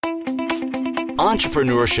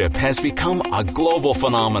Entrepreneurship has become a global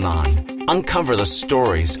phenomenon. Uncover the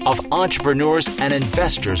stories of entrepreneurs and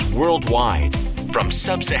investors worldwide, from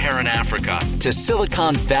sub-Saharan Africa to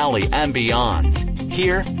Silicon Valley and beyond,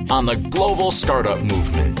 here on the Global Startup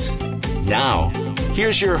Movement. Now,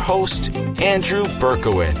 here's your host, Andrew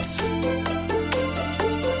Berkowitz.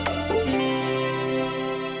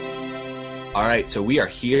 All right, so we are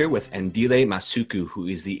here with Andile Masuku, who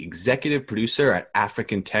is the executive producer at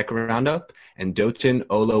African Tech Roundup, and Dotun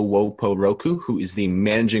Oloworopoku, who is the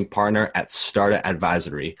managing partner at Starta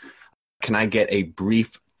Advisory. Can I get a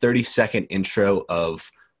brief 30-second intro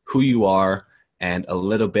of who you are and a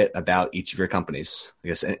little bit about each of your companies? I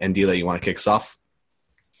guess, Andile, you want to kick us off?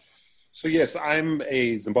 So yes, I'm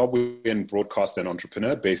a Zimbabwean broadcaster and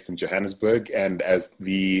entrepreneur based in Johannesburg, and as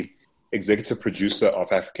the executive producer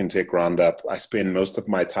of African Tech Roundup, I spend most of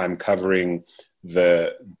my time covering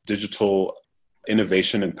the digital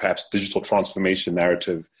innovation and perhaps digital transformation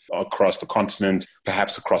narrative across the continent,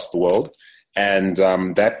 perhaps across the world. And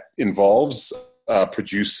that involves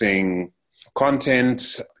producing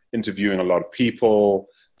content, interviewing a lot of people,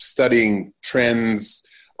 studying trends,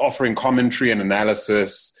 offering commentary and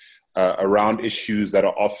analysis around issues that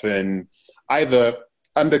are often either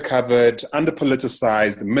undercovered,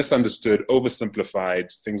 underpoliticized, misunderstood,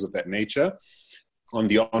 oversimplified, things of that nature. On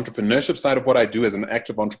the entrepreneurship side of what I do as an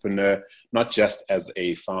active entrepreneur, not just as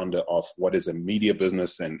a founder of what is a media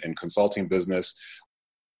business and consulting business,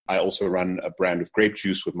 I also run a brand of grape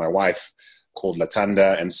juice with my wife called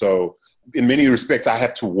Latanda. And so in many respects, I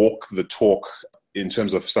have to walk the talk in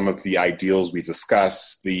terms of some of the ideals we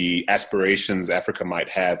discuss, the aspirations Africa might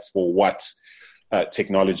have for what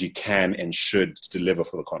technology can and should deliver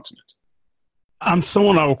for the continent. I'm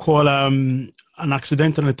someone I would call an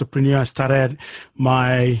accidental entrepreneur. I started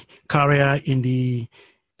my career in the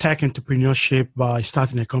tech entrepreneurship by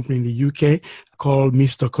starting a company in the UK called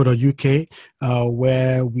Mr.co.uk,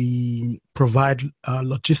 where we provide a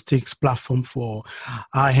logistics platform for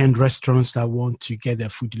high-end restaurants that want to get their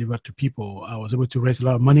food delivered to people. I was able to raise a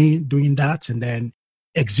lot of money doing that, and then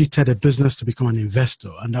exited a business to become an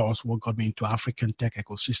investor. And that was what got me into African tech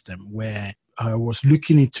ecosystem, where I was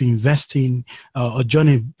looking into investing, a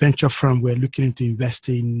joint venture firm. We're looking into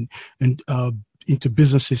investing into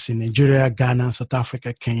businesses in Nigeria, Ghana, South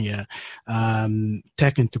Africa, Kenya,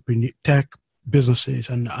 tech businesses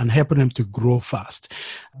and helping them to grow fast.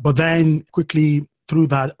 But then quickly through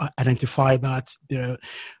that, identify that there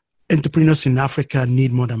entrepreneurs in Africa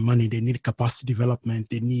need more than money. They need capacity development.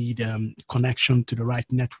 They need connection to the right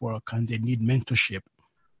network, and they need mentorship.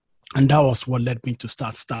 And that was what led me to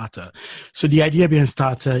start Starta. So the idea behind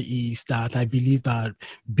Starta is that I believe that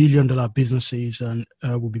billion-dollar businesses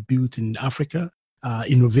will be built in Africa,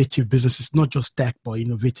 innovative businesses, not just tech, but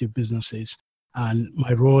innovative businesses. And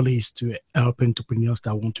my role is to help entrepreneurs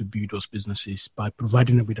that want to build those businesses by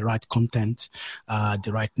providing them with the right content,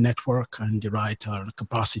 the right network, and the right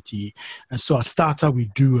capacity. And so at Starta, we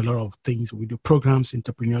do a lot of things. We do programs,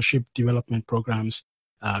 entrepreneurship development programs,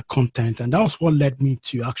 content. And that was what led me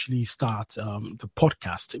to actually start the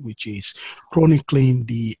podcast, which is chronicling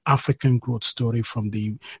the African growth story from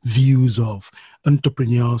the views of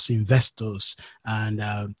entrepreneurs, investors, and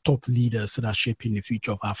top leaders that are shaping the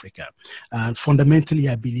future of Africa. And fundamentally,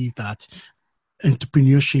 I believe that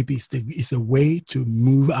entrepreneurship is a way to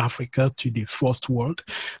move Africa to the first world,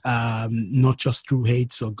 not just through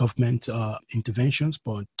aids or government interventions,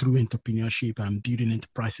 but through entrepreneurship and building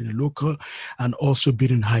enterprise in the local, and also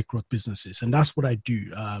building high growth businesses. And that's what I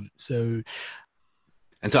do. So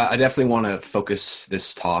I definitely want to focus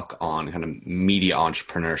this talk on kind of media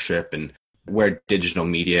entrepreneurship and where digital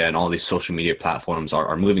media and all these social media platforms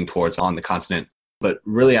are moving towards on the continent. But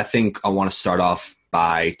really, I think I want to start off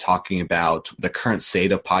by talking about the current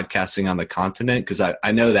state of podcasting on the continent, because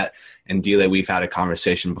I know that, Andile, we've had a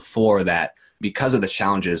conversation before that because of the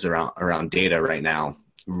challenges around data right now,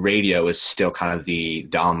 radio is still kind of the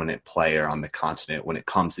dominant player on the continent when it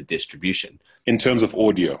comes to distribution. In terms of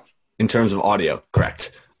audio? In terms of audio,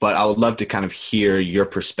 correct. But I would love to kind of hear your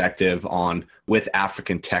perspective on, with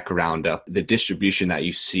African Tech Roundup, the distribution that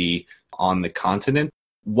you see on the continent.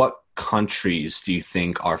 What countries do you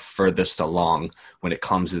think are furthest along when it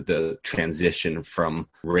comes to the transition from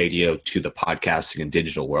radio to the podcasting and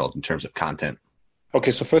digital world in terms of content?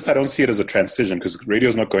 Okay, so first, I don't see it as a transition because radio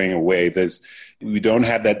is not going away. We don't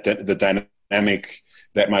have the dynamic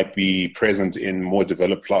that might be present in more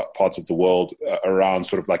developed parts of the world around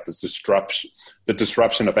sort of like the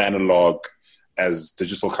disruption of analog as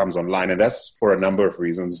digital comes online. And that's for a number of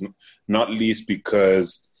reasons, not least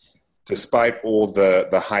because despite all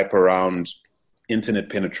the hype around internet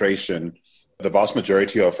penetration, the vast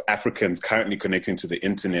majority of Africans currently connecting to the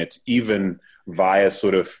internet, even via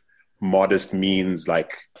sort of modest means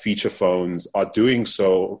like feature phones, are doing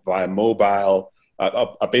so via mobile,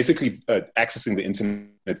 are basically accessing the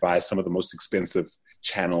internet via some of the most expensive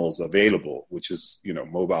channels available, which is,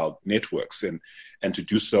 mobile networks. And to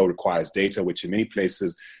do so requires data, which in many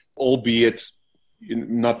places, albeit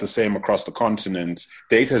not the same across the continent,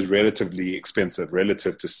 data is relatively expensive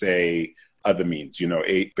relative to, say, other means,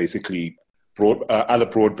 basically other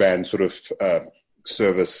broadband sort of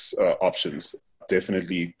service options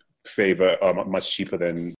definitely favor much cheaper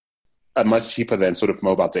than sort of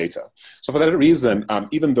mobile data. So for that reason,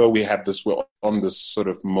 even though we're on this sort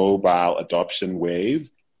of mobile adoption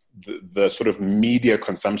wave, the sort of media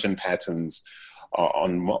consumption patterns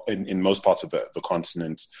in most parts of the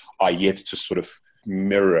continent are yet to sort of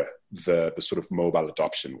mirror the sort of mobile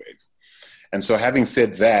adoption wave. And so having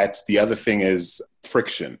said that, the other thing is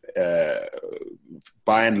friction.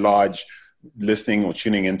 By and large, listening or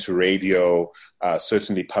tuning into radio,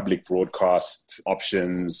 certainly public broadcast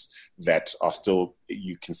options that are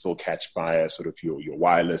you can still catch via sort of your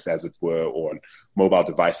wireless, as it were, or mobile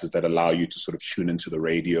devices that allow you to sort of tune into the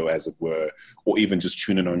radio, as it were, or even just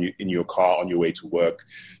tune in your car on your way to work.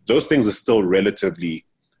 Those things are still relatively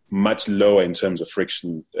much lower in terms of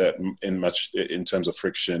friction, in terms of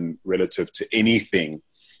friction relative to anything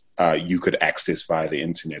you could access via the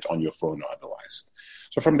internet on your phone or otherwise.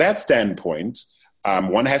 So from that standpoint,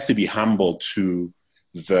 one has to be humble to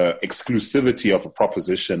the exclusivity of a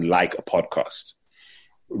proposition like a podcast.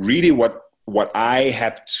 Really, what I'm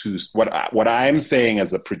saying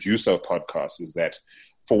as a producer of podcasts is that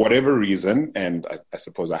for whatever reason, and I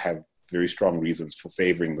suppose I have very strong reasons for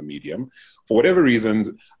favoring the medium, for whatever reasons,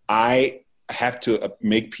 I have to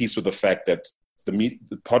make peace with the fact that the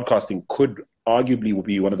podcasting could arguably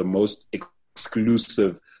be one of the most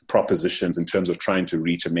exclusive propositions in terms of trying to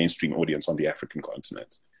reach a mainstream audience on the African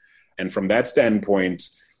continent. And from that standpoint,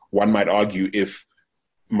 one might argue if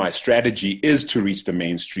my strategy is to reach the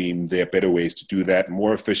mainstream, there are better ways to do that,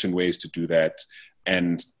 more efficient ways to do that.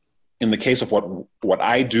 And in the case of what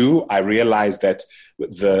I do, I realize that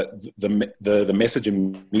the message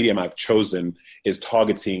and medium I've chosen is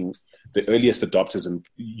targeting the earliest adopters and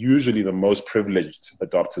usually the most privileged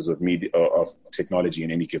adopters of media, of technology in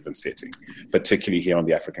any given setting, particularly here on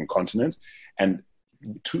the African continent. And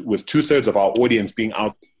with 2/3 of our audience being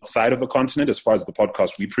outside of the continent, as far as the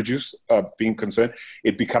podcast we produce being concerned,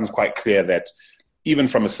 it becomes quite clear that even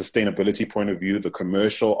from a sustainability point of view, the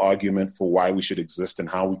commercial argument for why we should exist and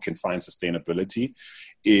how we can find sustainability,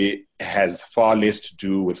 it has far less to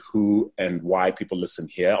do with who and why people listen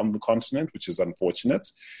here on the continent, which is unfortunate,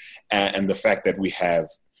 and the fact that we have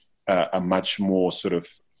a much more sort of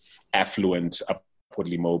affluent,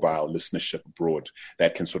 upwardly mobile listenership abroad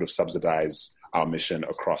that can sort of subsidize our mission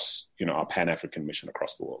across, our Pan-African mission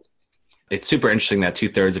across the world. It's super interesting that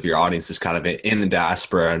 2/3 of your audience is kind of in the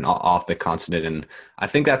diaspora and off the continent. And I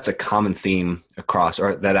think that's a common theme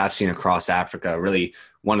that I've seen across Africa. Really,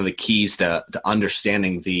 one of the keys to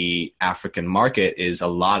understanding the African market is a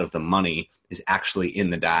lot of the money is actually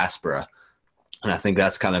in the diaspora. And I think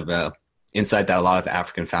that's kind of an insight that a lot of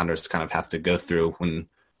African founders kind of have to go through when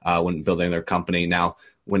building their company. Now,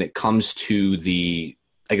 when it comes to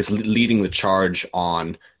leading the charge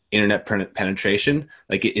on internet penetration,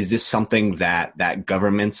 is this something that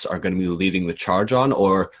governments are going to be leading the charge on,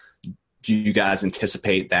 or do you guys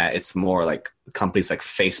anticipate that it's more like companies like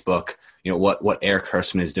Facebook? What Eric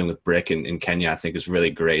Hertzman is doing with Brick in Kenya, I think is really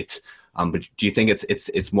great. But do you think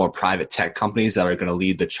it's more private tech companies that are going to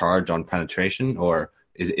lead the charge on penetration, or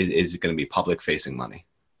is it going to be public facing money?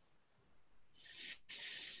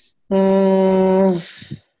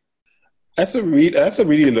 That's a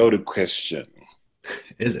really loaded question.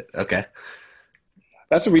 Is it? Okay.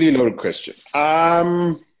 That's a really loaded question.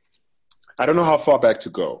 I don't know how far back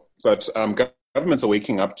to go, but governments are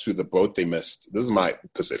waking up to the boat they missed. This is my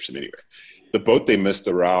perception anyway. The boat they missed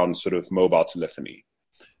around sort of mobile telephony.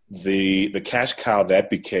 The cash cow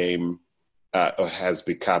that has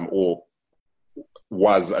become, or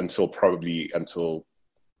was until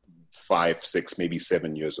 5, 6, maybe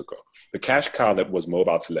 7 years ago. The cash cow that was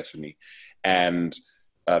mobile telephony, and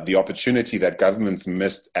the opportunity that governments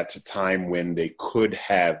missed at a time when they could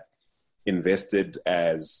have invested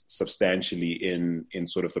as substantially in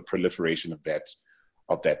sort of the proliferation of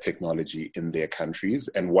that technology in their countries,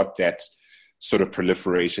 and what that sort of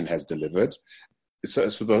proliferation has delivered. So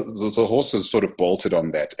the horse has sort of bolted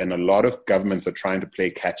on that, and a lot of governments are trying to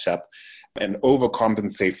play catch up and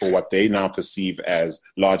overcompensate for what they now perceive as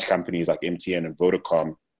large companies like MTN and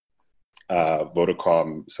Vodacom,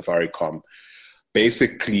 Safaricom,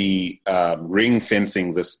 basically ring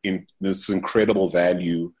fencing this incredible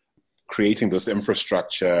value, creating this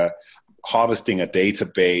infrastructure, harvesting a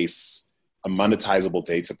database, a monetizable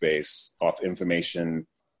database of information,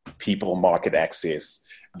 people, market access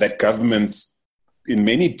that governments in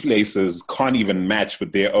many places can't even match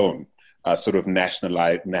with their own sort of national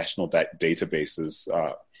databases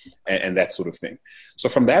and that sort of thing. So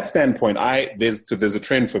from that standpoint, there's a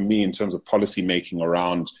trend for me in terms of policy making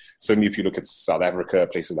around, certainly if you look at South Africa,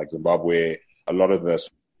 places like Zimbabwe, a lot of the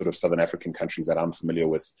sort of Southern African countries that I'm familiar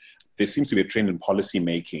with, there seems to be a trend in policy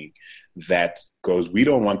making that goes, we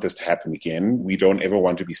don't want this to happen again. We don't ever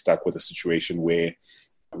want to be stuck with a situation where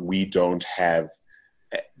we don't have,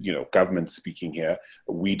 government speaking here,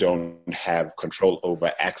 we don't have control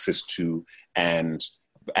over access to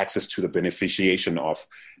the beneficiation of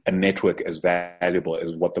a network as valuable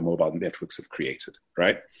as what the mobile networks have created,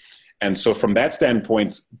 right? And so from that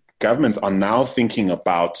standpoint, governments are now thinking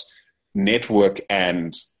about network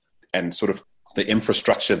and sort of the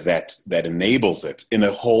infrastructure that enables it in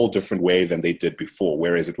a whole different way than they did before,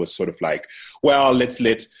 whereas it was sort of like, well, let's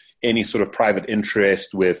let any sort of private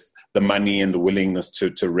interest with the money and the willingness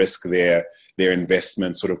to risk their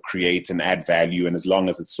investment sort of create and add value. And as long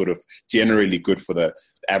as it's sort of generally good for the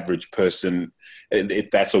average person,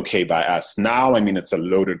 that's okay by us. Now, I mean, it's a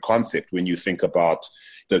loaded concept when you think about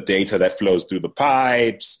the data that flows through the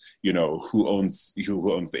pipes, who owns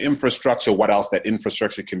the infrastructure, what else that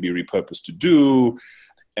infrastructure can be repurposed to do,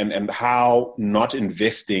 and how not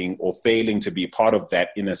investing or failing to be part of that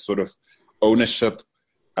in a sort of ownership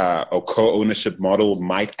or co-ownership model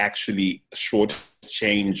might actually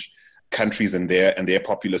shortchange countries and their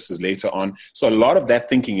populaces later on. So a lot of that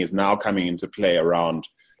thinking is now coming into play around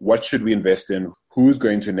what should we invest in, who's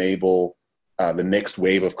going to enable the next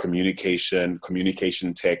wave of communication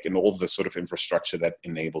tech, and all the sort of infrastructure that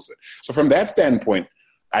enables it. So from that standpoint,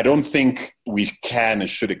 I don't think we can and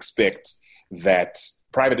should expect that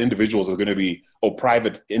private individuals are going to be, or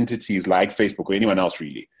private entities like Facebook or anyone else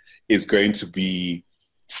really, is going to be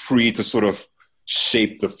free to sort of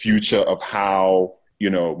shape the future of how,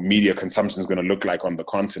 media consumption is going to look like on the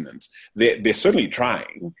continent. They're certainly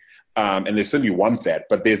trying, and they certainly want that,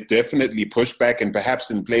 but there's definitely pushback, and perhaps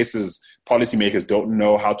in places policymakers don't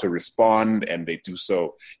know how to respond, and they do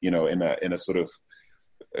so, in a sort of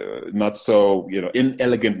not so,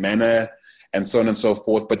 inelegant manner, and so on and so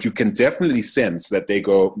forth. But you can definitely sense that they're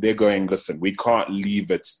going, listen, we can't leave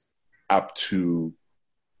it up to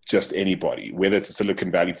just anybody, whether it's a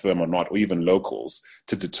Silicon Valley firm or not, or even locals,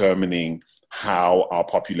 to determining how our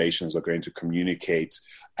populations are going to communicate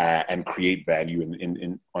and create value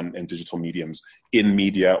in digital mediums, in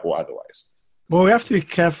media or otherwise. Well, we have to be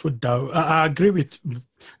careful, though. I agree with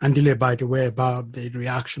Andile, by the way, about the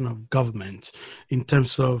reaction of government in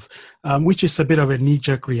terms of, which is a bit of a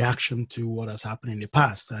knee-jerk reaction to what has happened in the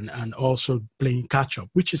past, and also playing catch-up,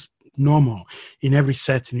 which is normal in every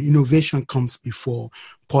setting. Innovation comes before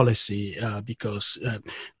policy because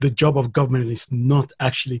the job of government is not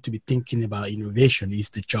actually to be thinking about innovation.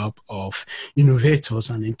 It's the job of innovators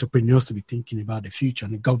and entrepreneurs to be thinking about the future,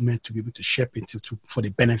 and the government to be able to shape it for the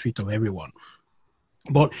benefit of everyone.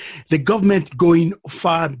 But the government going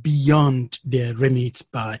far beyond their remit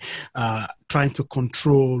by trying to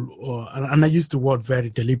control, and I use the word very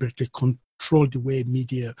deliberately, control the way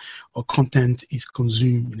media or content is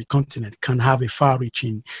consumed in the continent, can have a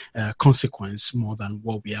far-reaching consequence more than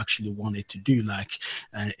what we actually wanted to do. Like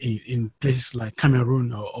in places like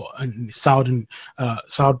Cameroon or in southwestern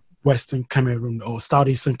Cameroon or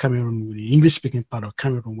southeastern Cameroon, the English-speaking part of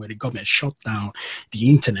Cameroon, where the government shut down the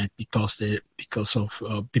internet because of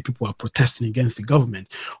the people are protesting against the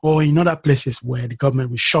government, or in other places where the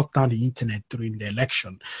government will shut down the internet during the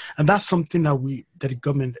election. And that's something that we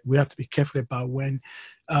have to be careful about when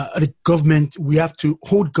the government, we have to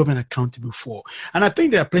hold government accountable for. And I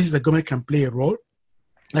think there are places that government can play a role.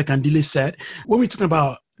 Like Andile said, when we're talking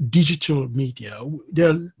about digital media,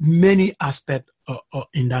 there are many aspects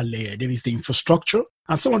in that layer. There is the infrastructure,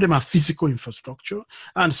 and some of them are physical infrastructure,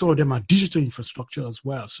 and some of them are digital infrastructure as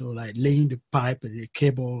well. So like laying the pipe, the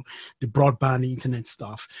cable, the broadband, the internet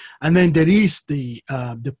stuff. And then there is the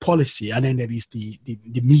policy, and then there is the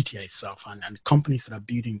media itself, and companies that are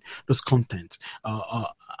building those content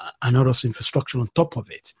and all those infrastructure on top of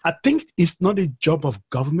it. I think it's not a job of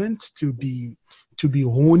government to be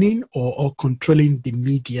owning or controlling the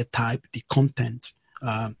media type, the content.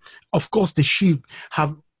 Of course, they should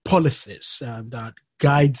have policies that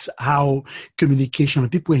guides how communication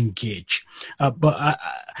and people engage. But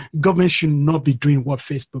government should not be doing what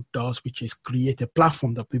Facebook does, which is create a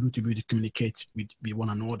platform that people to be able to communicate with one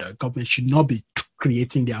another. Government should not be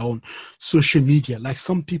creating their own social media, like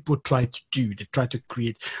some people try to do. They try to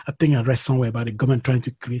create, I think I read somewhere about the government trying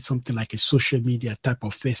to create something like a social media type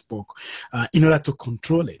of Facebook in order to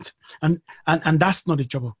control it. And that's not the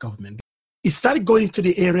job of government. It started going into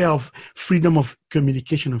the area of freedom of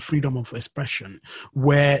communication and freedom of expression,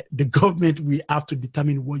 where the government will have to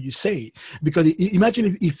determine what you say. Because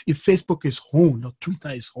imagine if Facebook is owned or Twitter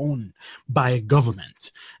is owned by a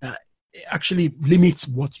government, it actually limits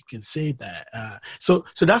what you can say there. So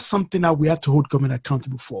that's something that we have to hold government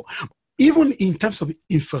accountable for. Even in terms of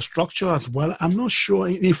infrastructure as well, I'm not sure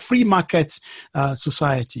in a free market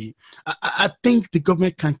society, I think the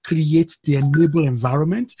government can create the enable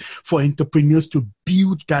environment for entrepreneurs to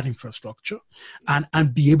build that infrastructure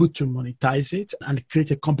and be able to monetize it and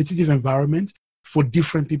create a competitive environment for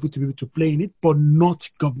different people to be able to play in it, but not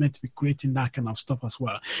government to be creating that kind of stuff as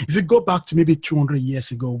well. If you go back to maybe 200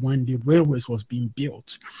 years ago when the railways was being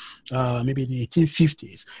built, maybe in the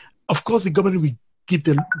 1850s, of course the government will give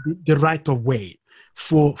the right of way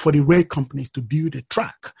for the rail companies to build a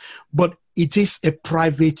track. But it is a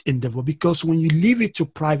private endeavor, because when you leave it to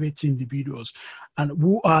private individuals and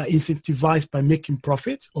who are incentivized by making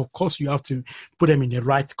profit, of course you have to put them in the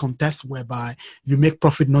right context whereby you make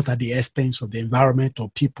profit not at the expense of the environment or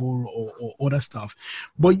people or other stuff.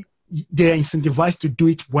 But they're incentivized to do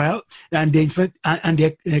it well, and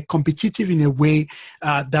they're competitive in a way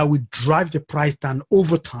that would drive the price down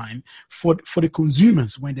over time for the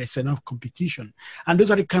consumers when there's enough competition. And those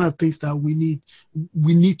are the kind of things that we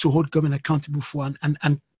need to hold government accountable for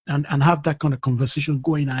and have that kind of conversation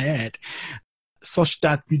going ahead, such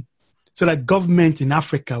that government in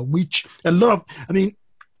Africa, which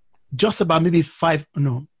just about maybe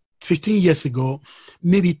 15 years ago,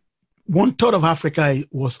 maybe 1/3 of Africa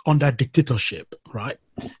was under dictatorship, right?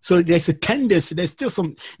 So there's a tendency, there's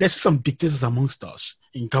some dictators amongst us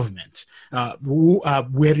in government who are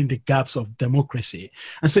wearing the gaps of democracy.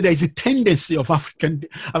 And so there's a tendency of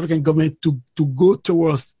African government to go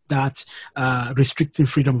towards that restricting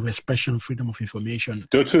freedom of expression, freedom of information.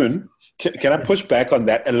 Dotun, can I push back on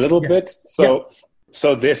that a little bit?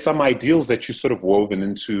 So there's some ideals that you sort of woven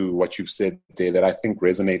into what you've said there that I think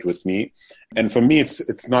resonate with me. And for me,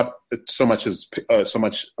 it's not so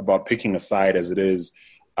much about picking a side as it is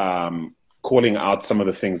calling out some of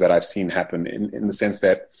the things that I've seen happen in the sense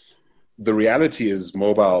that the reality is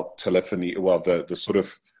mobile telephony, the sort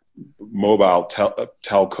of mobile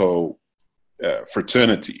telco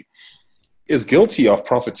fraternity is guilty of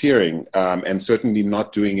profiteering and certainly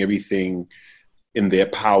not doing everything in their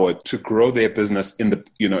power to grow their business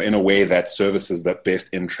in a way that services the best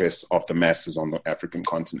interests of the masses on the African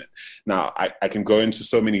continent. Now, I can go into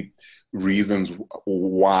so many reasons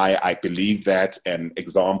why I believe that, and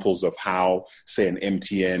examples of how, say, an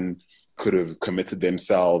MTN could have committed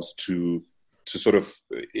themselves to sort of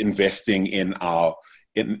investing in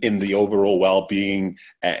the overall well-being,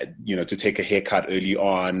 to take a haircut early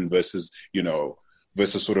on versus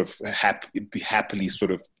sort of happily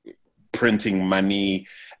sort of printing money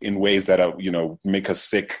in ways that are, make us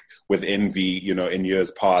sick with envy, in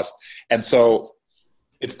years past. And so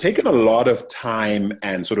it's taken a lot of time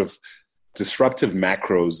and sort of disruptive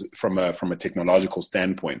macros from a technological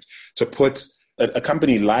standpoint to put a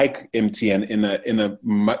company like MTN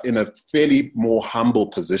in a fairly more humble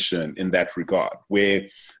position in that regard, where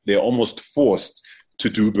they're almost forced to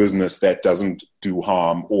do business that doesn't do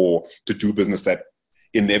harm, or to do business that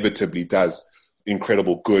inevitably does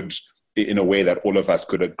incredible good in a way that all of us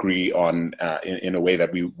could agree on, in a way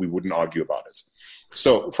that we wouldn't argue about it.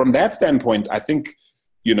 So from that standpoint, I think,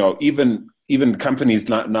 even companies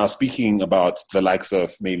now speaking about the likes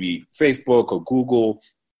of maybe Facebook or Google,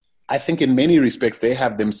 I think in many respects, they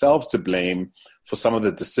have themselves to blame for some of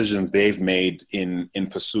the decisions they've made in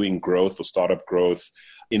pursuing growth or startup growth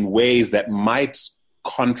in ways that might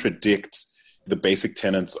contradict the basic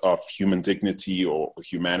tenets of human dignity or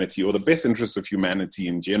humanity, or the best interests of humanity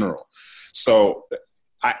in general. So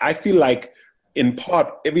I feel like, in part,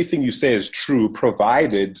 everything you say is true,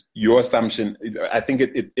 provided your assumption, I think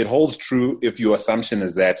it holds true if your assumption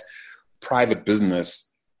is that private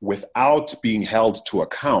business, without being held to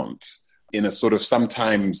account in a sort of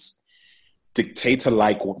sometimes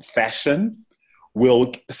dictator-like fashion,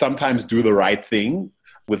 will sometimes do the right thing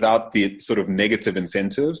without the sort of negative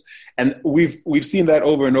incentives. And we've seen that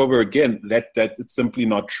over and over again, that it's simply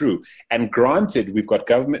not true. And granted, we've got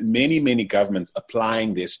many governments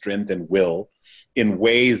applying their strength and will in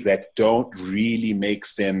ways that don't really make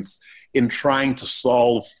sense in trying to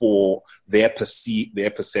solve for their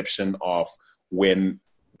perception of when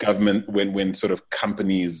sort of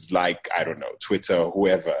companies like, I don't know, Twitter or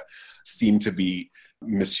whoever seem to be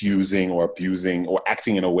misusing or abusing or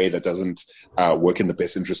acting in a way that doesn't work in the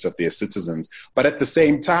best interest of their citizens. But at the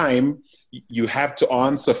same time, you have to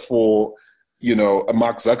answer for, a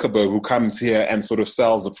Mark Zuckerberg who comes here and sort of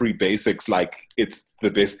sells the free basics like it's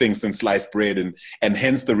the best thing since sliced bread, and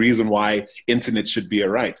hence the reason why internet should be a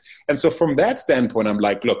right. And so from that standpoint, I'm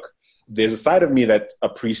like, look, there's a side of me that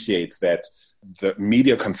appreciates that the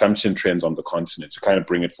media consumption trends on the continent, to kind of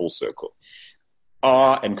bring it full circle,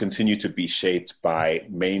 are and continue to be shaped by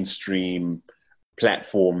mainstream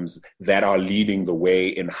platforms that are leading the way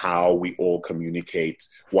in how we all communicate,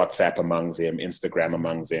 WhatsApp among them, Instagram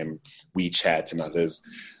among them, WeChat and others.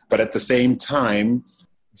 But at the same time,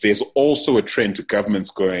 there's also a trend to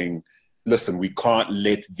governments going, listen, we can't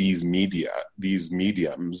let these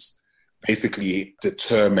mediums basically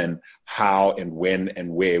determine how and when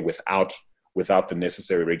and where without the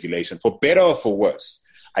necessary regulation. For better or for worse,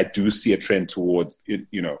 I do see a trend towards,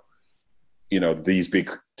 these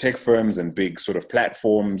big tech firms and big sort of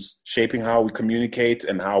platforms shaping how we communicate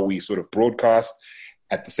and how we sort of broadcast.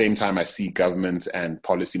 At the same time, I see governments and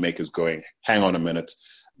policymakers going, hang on a minute,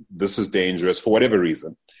 this is dangerous for whatever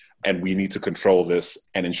reason. And we need to control this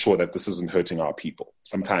and ensure that this isn't hurting our people,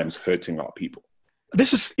 sometimes hurting our people.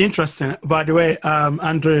 This is interesting. By the way,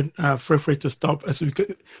 Andre, feel free to stop us.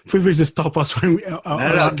 Feel free to stop us when we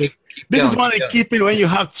are. This is one of the key things when you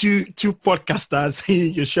have two podcasters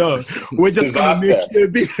in your show. We're just going to make you a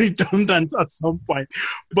bit redundant at some point.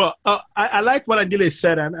 But I like what Andile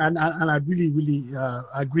said, and I really, really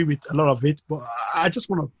agree with a lot of it. But I just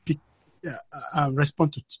want to pick.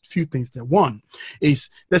 Respond to a few things there. One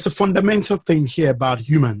is there's a fundamental thing here about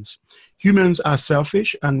humans. Humans are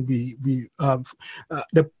selfish, and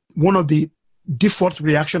one of the default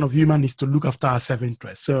reaction of human is to look after our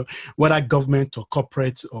self-interest. So whether government or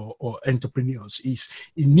corporates or entrepreneurs is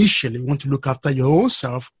initially want to look after your own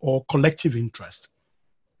self or collective interest.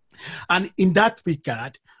 And in that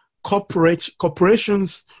regard,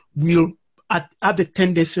 corporations will have the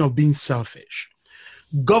tendency of being selfish.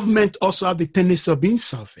 Government also have the tendency of being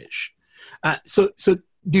selfish. So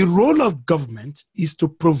the role of government is to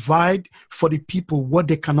provide for the people what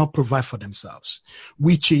they cannot provide for themselves,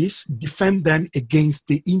 which is defend them against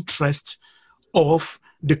the interests of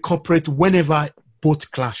the corporate whenever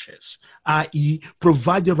both clashes, i.e.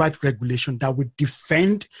 provide the right regulation that would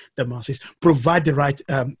defend the masses, provide the right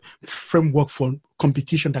framework for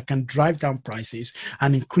competition that can drive down prices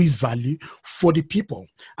and increase value for the people,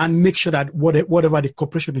 and make sure that whatever the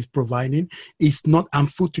corporation is providing is not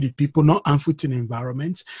harmful to the people, not harmful to the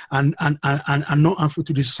environment, and not harmful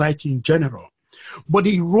to the society in general. But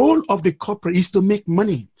the role of the corporate is to make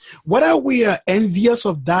money. Whether we are envious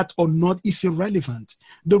of that or not is irrelevant.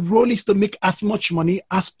 The role is to make as much money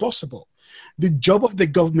as possible. The job of the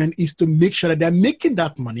government is to make sure that they're making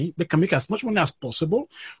that money. They can make as much money as possible,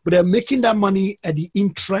 but they're making that money at the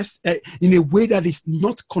interest in a way that is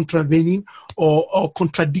not contravening or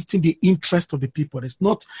contradicting the interest of the people. It's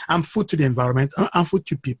not harmful to the environment, harmful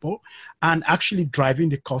to people, and actually driving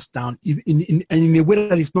the cost down in a way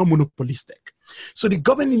that is not monopolistic. So the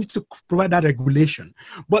government needs to provide that regulation.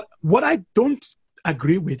 But what I don't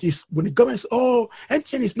agree with is when the government says, oh,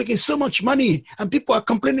 MTN is making so much money and people are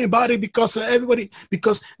complaining about it because the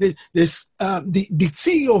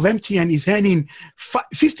CEO of MTN is earning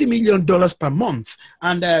 $50 million per month,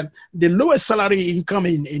 and the lowest salary income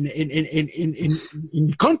in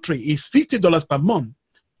the country is $50 per month.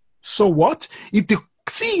 So what? If the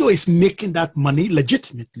CEO is making that money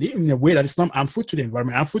legitimately in a way that is not harmful to the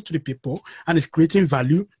environment, harmful to the people, and is creating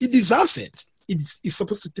value, he deserves it. It's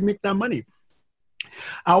supposed to make that money.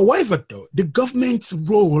 However, though, the government's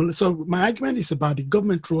role, so my argument is about the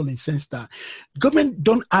government role in the sense that government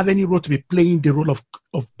don't have any role to be playing the role of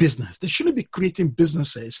business. They shouldn't be creating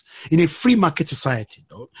businesses in a free market society,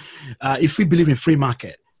 though, if we believe in free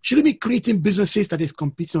market. Shouldn't be creating businesses that is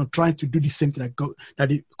competing or trying to do the same thing that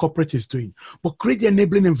the corporate is doing, but create the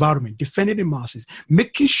enabling environment, defending the masses,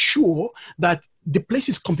 making sure that the place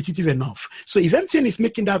is competitive enough. So if MTN is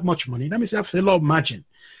making that much money, that means they have a lot of margin.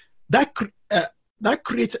 That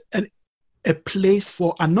creates a place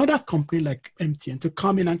for another company like MTN to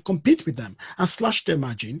come in and compete with them and slash their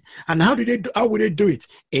margin. And how would they do it?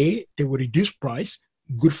 A, they will reduce price,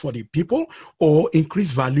 good for the people, or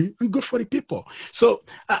increase value and good for the people. So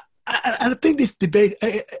I think this debate,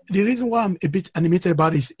 the reason why I'm a bit animated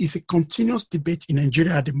about it is a continuous debate in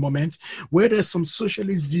Nigeria at the moment, where there's some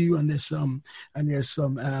socialist view and there's some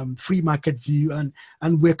free market view, and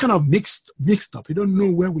we're kind of mixed up. We don't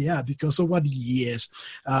know where we are because over the years,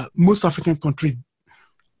 most African countries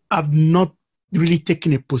have not really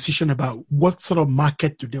taking a position about what sort of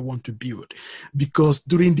market do they want to build. Because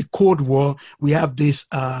during the Cold War, we have this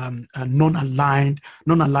non-aligned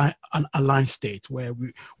state where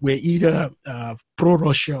we're either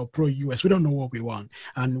pro-Russia or pro-US. We don't know what we want.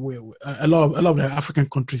 And a lot of the African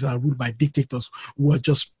countries are ruled by dictators who are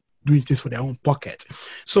just doing things for their own pocket.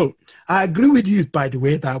 So I agree with you, by the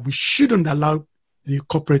way, that we shouldn't allow the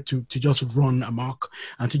corporate to just run amok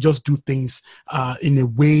and to just do things in a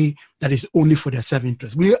way that is only for their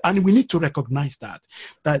self-interest. We need to recognize that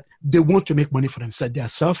they want to make money for themselves. They are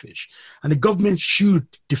selfish. And the government should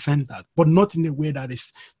defend that, but not in a way that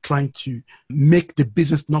is trying to make the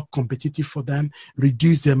business not competitive for them,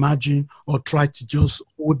 reduce their margin, or try to just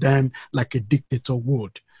hold them like a dictator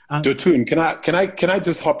would. Dotun, can I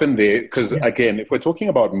just hop in there? Because again, if we're talking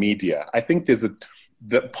about media, I think the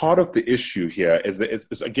part of the issue here is that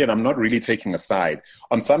is again, I'm not really taking a side.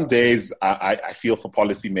 On some days, I feel for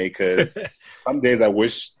policymakers. Some days I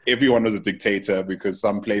wish everyone was a dictator, because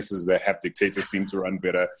some places that have dictators seem to run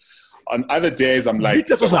better. On other days, I'm like...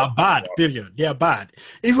 Dictators are bad, period. They are bad.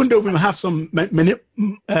 Even though we have some, malevolent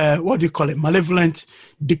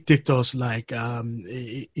dictators like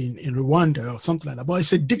in Rwanda or something like that. But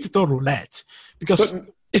it's a dictator roulette. Because...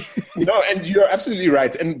 No, and you're absolutely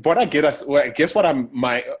right. And what I guess what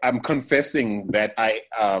I'm confessing that I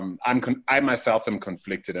myself am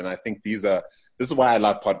conflicted, and I think this is why I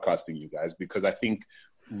love podcasting, you guys, because I think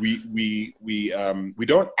we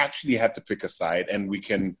don't actually have to pick a side, and we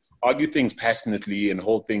can argue things passionately and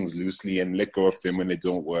hold things loosely and let go of them when they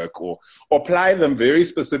don't work, or apply them very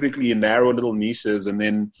specifically in narrow little niches and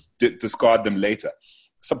then discard them later.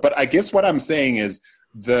 So, but I guess what I'm saying is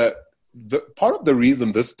the part of the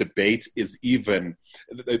reason this debate is even,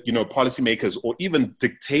 policymakers or even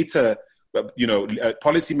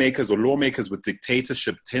policymakers or lawmakers with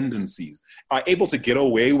dictatorship tendencies are able to get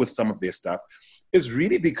away with some of their stuff is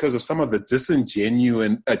really because of some of the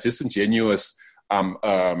disingenuous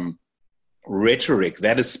rhetoric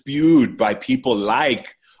that is spewed by people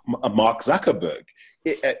like Mark Zuckerberg,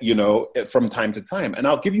 from time to time. And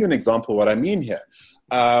I'll give you an example of what I mean here.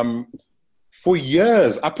 For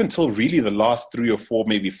years, up until really the last 3 or 4,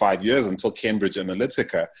 maybe 5 years, until Cambridge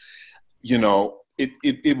Analytica,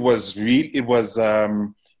 it was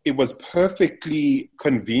perfectly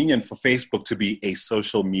convenient for Facebook to be a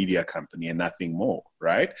social media company and nothing more,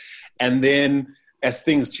 right? And then as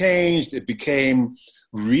things changed, it became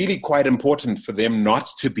really quite important for them not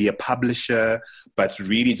to be a publisher, but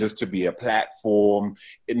really just to be a platform.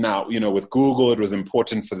 Now, with Google, it was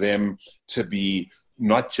important for them to be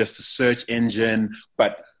not just a search engine,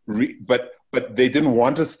 but they didn't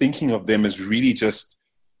want us thinking of them as really just,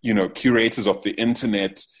 curators of the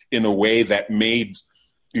internet in a way that made,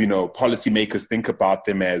 policymakers think about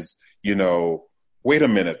them as, wait a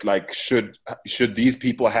minute, like should these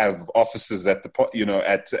people have offices at the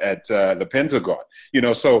Pentagon?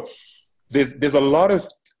 So there's a lot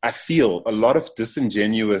of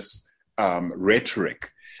disingenuous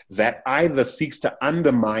rhetoric that either seeks to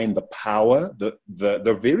undermine the power,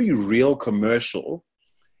 the very real commercial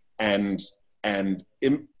and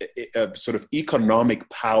sort of economic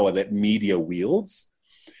power that media wields,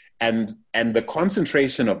 and the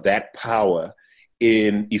concentration of that power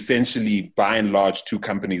in essentially, by and large, 2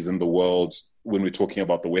 companies in the world when we're talking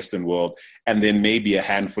about the Western world, and then maybe a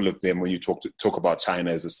handful of them when you talk about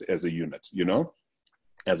China as a unit,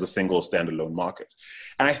 as a single standalone market.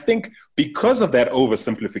 And I think because of that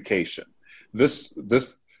oversimplification, this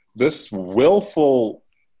willful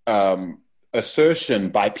assertion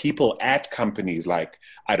by people at companies like,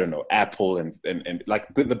 I don't know, Apple and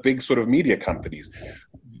like the big sort of media companies,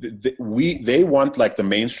 they want like the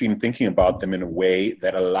mainstream thinking about them in a way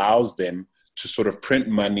that allows them to sort of print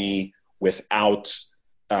money without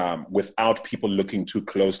people looking too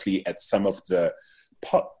closely at some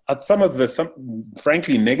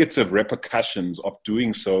frankly negative repercussions of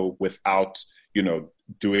doing so without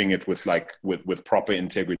doing it with proper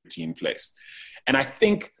integrity in place. And I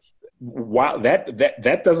think while that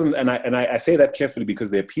doesn't, and I say that carefully because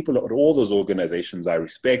there are people at all those organizations I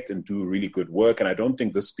respect and do really good work, and I don't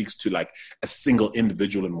think this speaks to like a single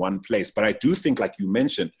individual in one place, but I do think, like you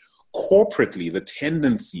mentioned, corporately the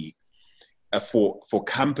tendency for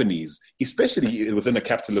companies, especially within a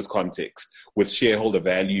capitalist context, with shareholder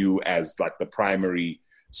value as like the primary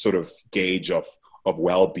sort of gauge of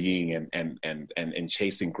well-being and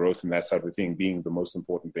chasing growth and that sort of thing being the most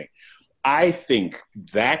important thing. I think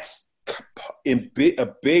that's a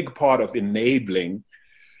big part of enabling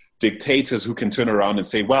dictators who can turn around and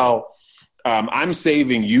say, well, I'm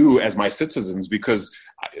saving you as my citizens because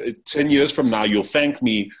 10 years from now, you'll thank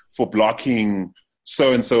me for blocking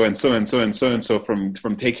so and so and so and so and so and so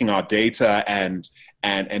from taking our data and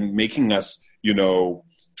making us,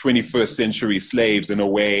 21st century slaves in a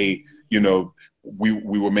way, we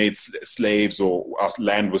were made slaves, or our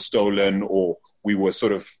land was stolen, or we were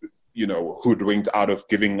sort of, hoodwinked out of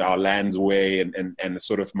giving our lands away and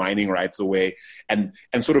sort of mining rights away. And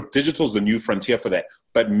sort of digital's the new frontier for that.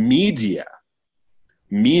 But media,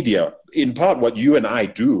 in part what you and I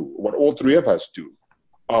do, what all three of us do,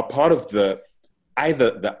 are part of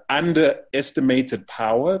either the underestimated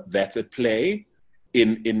power that's at play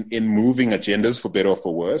in moving agendas for better or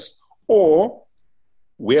for worse, or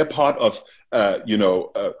we're part of a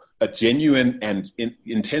genuine and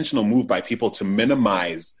intentional move by people to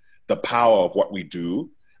minimize the power of what we do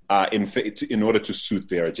in order to suit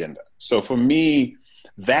their agenda. So for me,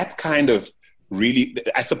 that's kind of really,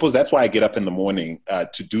 I suppose that's why I get up in the morning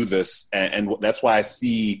to do this, and that's why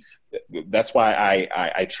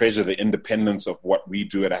I treasure the independence of what we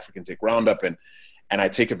do at African Tech Roundup, and I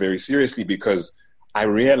take it very seriously, because I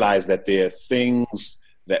realize that there are things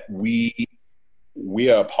that we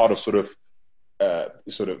are part of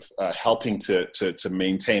sort of helping to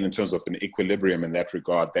maintain in terms of an equilibrium in that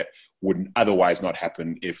regard that would otherwise not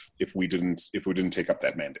happen if we didn't take up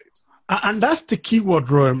that mandate. And that's the key word,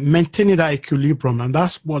 Roy, maintaining that equilibrium, and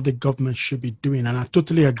that's what the government should be doing. And I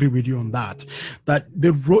totally agree with you on that. That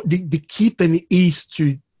the key thing is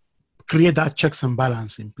to create that checks and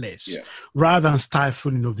balance in place, rather than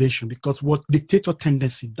stifle innovation. Because what dictator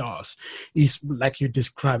tendency does is, like you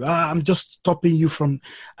described, I'm just stopping you from,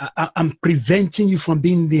 I'm preventing you from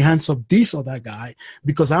being in the hands of this other guy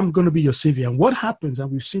because I'm going to be your savior. And what happens,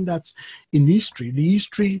 and we've seen that in history, the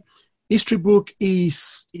history book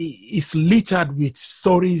is littered with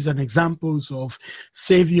stories and examples of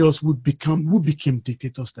saviors who became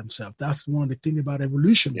dictators themselves. That's one of the things about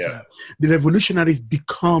revolution. Yeah. The revolutionaries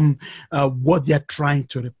become what they're trying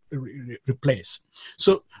to replace.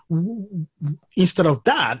 So instead of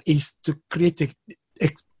that, is to create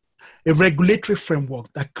a regulatory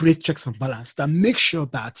framework that creates checks and balance, that makes sure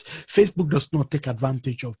that Facebook does not take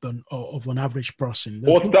advantage of an average person.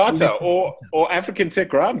 Or Starta, or African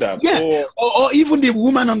Tech Roundup. Yeah, or even the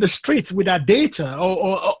woman on the street with her data,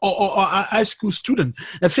 or a high school student.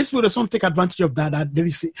 And Facebook does not take advantage of that.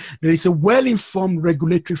 There is a well-informed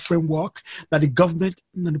regulatory framework that the government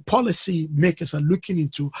and the policy makers are looking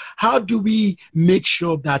into. How do we make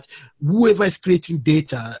sure that whoever is creating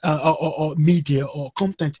data or media or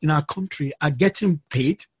content in our country are getting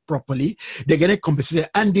paid properly, they're getting compensated,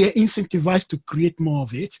 and they're incentivized to create more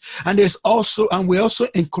of it. And we're also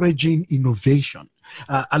encouraging innovation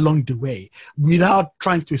along the way without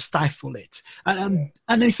trying to stifle it. And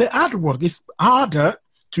it's a hard work. It's harder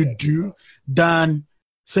to do than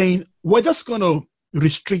saying we're just going to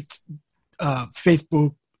restrict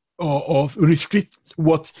Facebook or restrict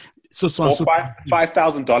what so or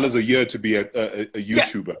 $5,000 a year to be a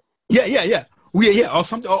YouTuber. Yeah. Or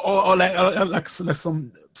something, or like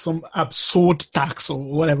some absurd tax or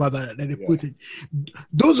whatever that they put in.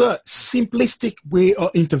 Those are simplistic way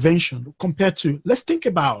of intervention compared to, let's think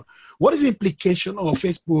about what is the implication of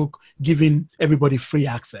Facebook giving everybody free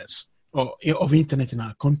access of internet in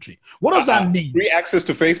our country. What does that mean? Free access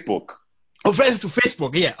to Facebook. Friends to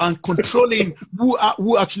Facebook, and controlling who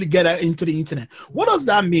actually get into the internet. What does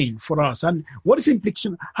that mean for us? And what is the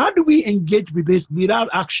implication? How do we engage with this without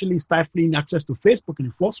actually stifling access to Facebook in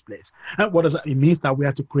the first place? And what does that? It means that we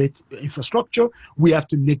have to create infrastructure. We have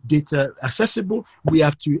to make data accessible. We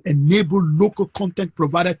have to enable local content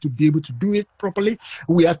provider to be able to do it properly.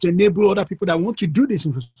 We have to enable other people that want to do this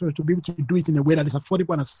infrastructure to be able to do it in a way that is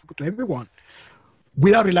affordable and accessible to everyone,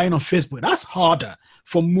 without relying on Facebook. That's harder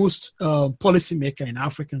for most policymakers in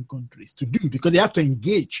African countries to do, because they have to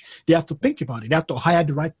engage, they have to think about it, they have to hire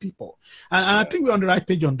the right people. And I think we're on the right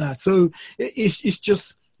page on that. So it's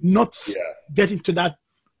just not getting to that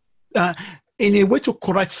in a way to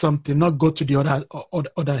correct something, not go to the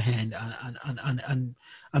other hand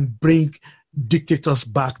and bring dictators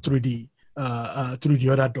back through the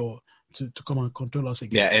other door to come and control us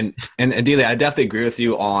again. Yeah, and Andile, I definitely agree with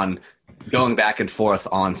you on going back and forth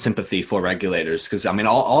on sympathy for regulators, because I mean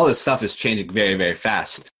all this stuff is changing very, very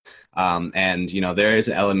fast, and there is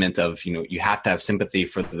an element of you have to have sympathy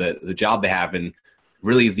for the job they have, and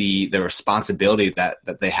really the responsibility that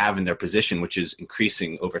they have in their position, which is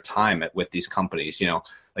increasing over time with these companies.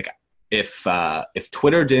 Like if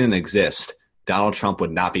Twitter didn't exist, Donald Trump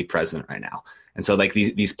would not be president right now. And so like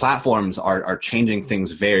these platforms are changing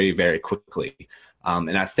things very, very quickly.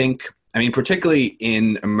 And I think, particularly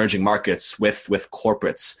in emerging markets with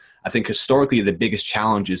corporates, I think historically the biggest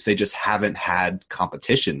challenge is they just haven't had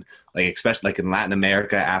competition, like especially like in Latin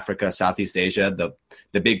America, Africa, Southeast Asia,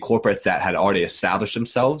 the big corporates that had already established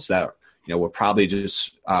themselves that, you know, were probably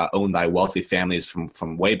just owned by wealthy families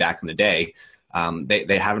from way back in the day.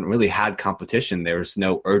 They haven't really had competition. There's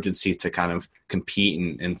no urgency to kind of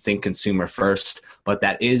compete and think consumer first, but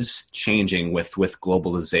that is changing with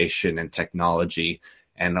globalization and technology.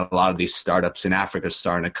 And a lot of these startups in Africa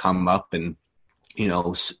starting to come up and, you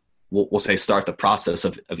know, we'll say start the process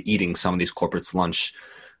of eating some of these corporates' lunch.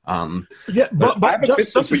 But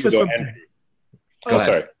just to say something. Go ahead.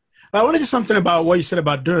 Sorry. I want to say something about what you said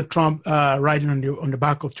about Donald Trump riding on the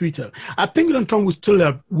back of Twitter. I think Donald Trump would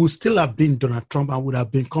still have been Donald Trump and would have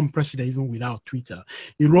become president even without Twitter.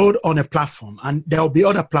 He rode on a platform, and there will be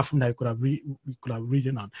other platforms that we could have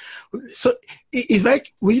ridden on. So it's very,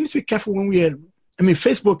 we need to be careful when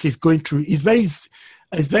Facebook is going through.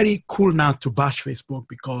 It's very cool now to bash Facebook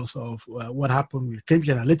because of what happened with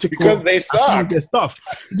Cambridge Analytica. Because they suck. Their stuff.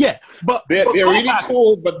 Yeah, but they're really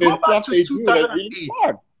cool, but there's stuff they do that really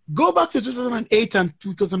sucks. Go back to 2008 and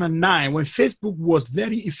 2009 when Facebook was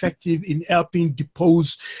very effective in helping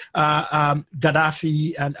depose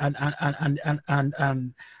Gaddafi and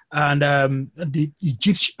the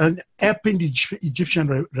Egyptian, helping the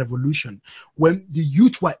Egyptian revolution, when the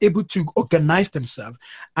youth were able to organize themselves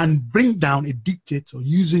and bring down a dictator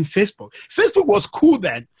using Facebook. Facebook was cool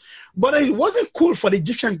then, but it wasn't cool for the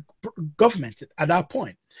Egyptian government at that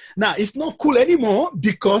point. Now, it's not cool anymore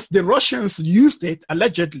because the Russians used it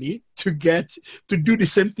allegedly to do the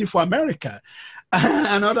same thing for America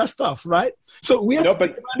and other stuff, right? So we have to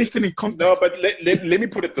put this thing in context. No, but let me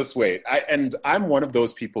put it this way. I'm one of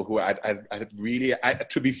those people who I really,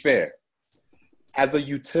 to be fair, as a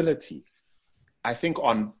utility, I think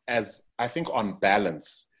on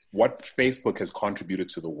balance, what Facebook has contributed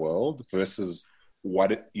to the world versus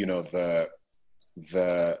what the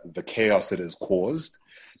chaos it has caused.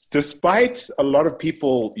 Despite a lot of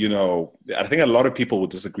people, I think a lot of people will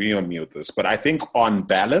disagree on me with this, but I think on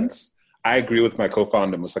balance, I agree with my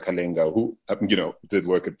co-founder, Musa Kalenga, who, did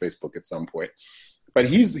work at Facebook at some point. But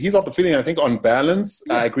he's of the feeling, I think on balance,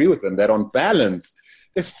 I agree with him, that on balance,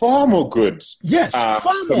 there's far more good. Yes,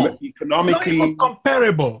 far more. Economically. Not even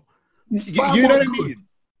comparable. You know what I mean?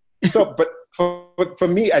 So, but for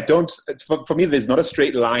me, for me, there's not a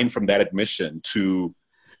straight line from that admission to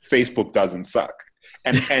Facebook doesn't suck.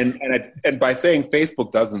 And by saying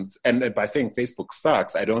Facebook doesn't, and by saying Facebook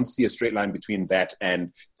sucks, I don't see a straight line between that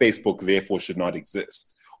and Facebook therefore should not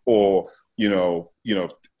exist, or get off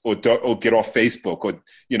Facebook, or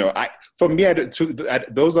for me,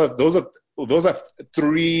 those are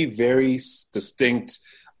three very distinct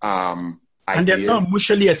ideas. And they're not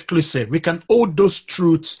mutually exclusive. We can hold those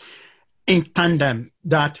truths in tandem,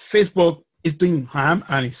 that Facebook is doing harm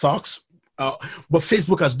and it sucks, but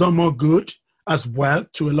Facebook has done more good as well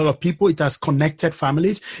to a lot of people. It has connected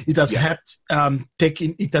families. It has helped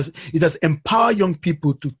it has empowered young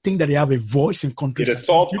people to think that they have a voice in countries. It has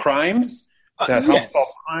solved crimes. Helped solve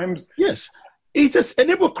crimes. Yes. It has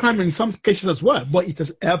enabled crime in some cases as well, but it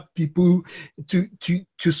has helped people to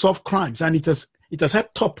solve crimes, and it has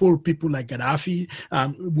helped topple people like Gaddafi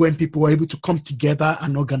when people were able to come together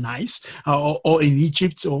and organize, or in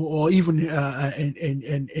Egypt, or even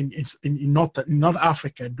in North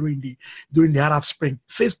Africa during the Arab Spring.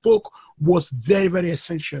 Facebook was very, very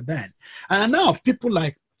essential then, and now people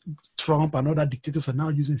like Trump and other dictators are now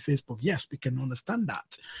using Facebook. Yes, we can understand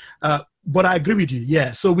that, but I agree with you.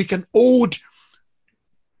 Yeah, so we can hold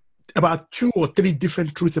about 2 or 3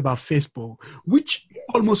 different truths about Facebook, which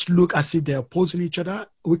almost look as if they're opposing each other.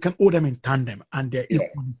 We can hold them in tandem, and they're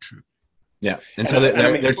equally true. Yeah, and so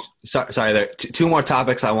there's 2 more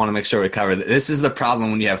topics I want to make sure we cover. This is the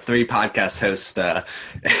problem when you have 3 podcast hosts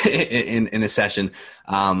in a session.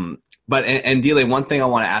 But Andile, one thing I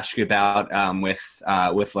want to ask you about with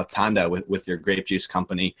Latanda, with your grape juice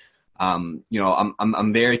company, I'm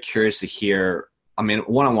very curious to hear. I mean, I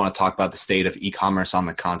want to talk about the state of e-commerce on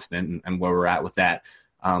the continent and where we're at with that.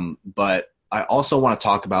 But I also want to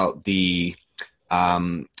talk about the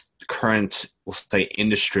current, we'll say,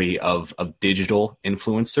 industry of digital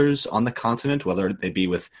influencers on the continent, whether they be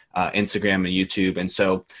with Instagram and YouTube. And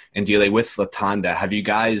so, Andile, with Latanda, have you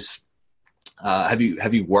guys have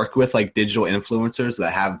you worked with like digital influencers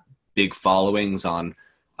that have big followings on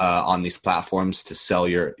these platforms to sell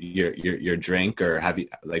your drink, or have you,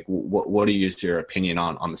 like, what is your opinion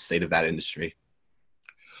on the state of that industry?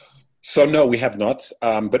 So no, we have not,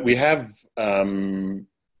 but we have. I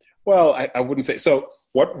wouldn't say so.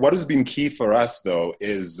 What has been key for us though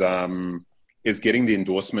is is getting the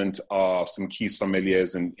endorsement of some key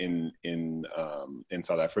sommeliers in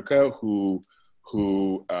South Africa who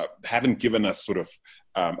haven't given us sort of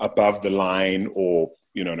above the line or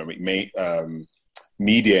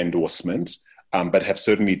media endorsement, but have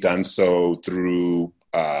certainly done so through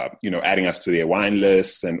adding us to their wine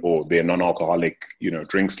lists or their non-alcoholic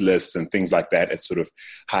drinks lists and things like that at sort of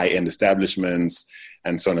high-end establishments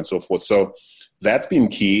and so on and so forth. So that's been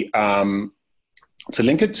key. To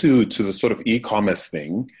link it to the sort of e-commerce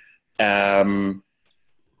thing,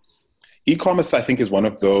 e-commerce I think is one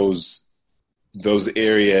of those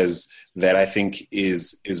areas that I think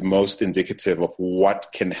is most indicative of what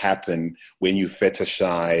can happen when you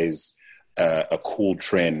fetishize a cool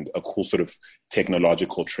trend, a cool sort of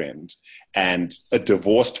technological trend, and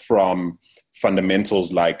divorced from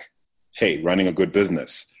fundamentals like, hey, running a good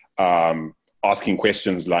business, asking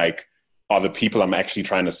questions like, are the people I'm actually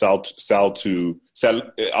trying to sell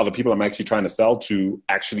are the people I'm actually trying to sell to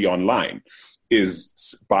actually online?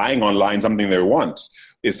 Is buying online something they want?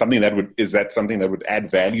 Is that something that would add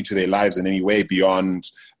value to their lives in any way beyond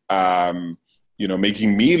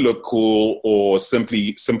making me look cool or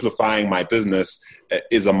simply simplifying my business?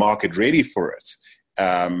 Is a market ready for it?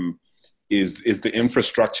 Is the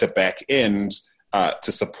infrastructure back end to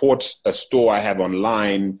support a store I have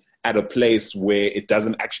online at a place where it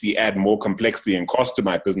doesn't actually add more complexity and cost to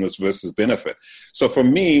my business versus benefit? So for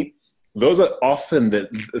me, those are often the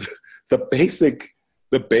basic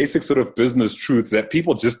sort of business truths that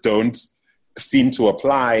people just don't seem to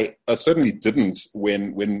apply, certainly didn't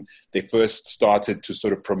when they first started to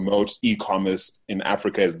sort of promote e-commerce in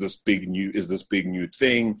Africa as this big new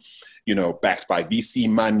thing, backed by VC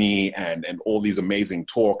money and all these amazing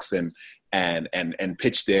talks and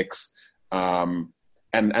pitch decks.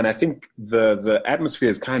 And I think the atmosphere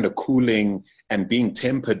is kind of cooling and being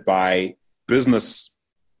tempered by business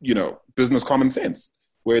common sense,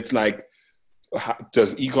 where it's like,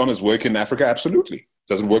 does e-commerce work in Africa? Absolutely.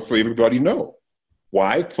 Does it work for everybody? No.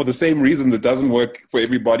 Why? For the same reasons it doesn't work for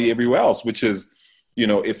everybody everywhere else, which is,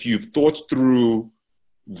 if you've thought through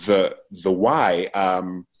the why,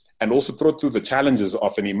 and also thought through the challenges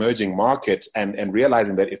of an emerging market and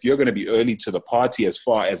realizing that if you're going to be early to the party as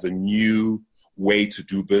far as a new way to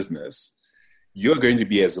do business, you're going to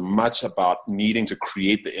be as much about needing to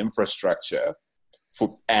create the infrastructure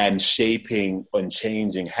and shaping and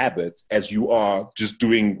changing habits as you are just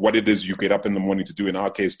doing what it is you get up in the morning to do. In our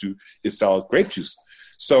case, is sell grape juice.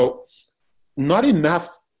 So not enough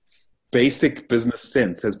basic business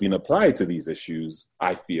sense has been applied to these issues,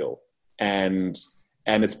 I feel. And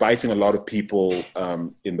it's biting a lot of people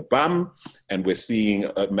in the bum. And we're seeing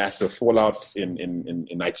a massive fallout in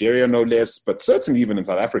Nigeria, no less, but certainly even in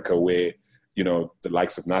South Africa, where, the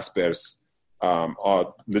likes of Naspers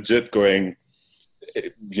are legit going,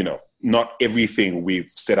 not everything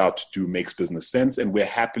we've set out to do makes business sense. And we're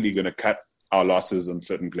happily going to cut our losses in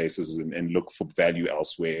certain places and look for value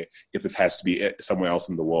elsewhere. If it has to be somewhere else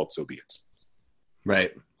in the world, so be it.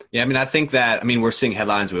 Right. Yeah. I think we're seeing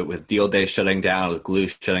headlines with Deal Day shutting down, with Glue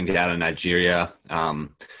shutting down in Nigeria.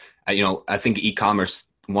 I think e-commerce,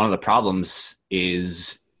 one of the problems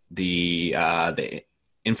is the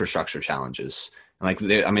infrastructure challenges.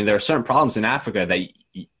 There are certain problems in Africa that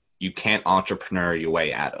you can't entrepreneur your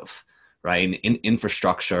way out of, right? And in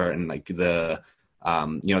infrastructure and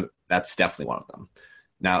that's definitely one of them.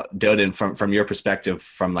 Now, Dotun, from your perspective,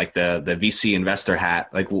 from the VC investor hat,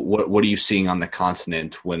 what are you seeing on the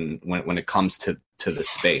continent when it comes to the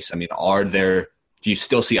space? Do you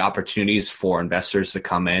still see opportunities for investors to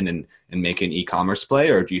come in and make an e-commerce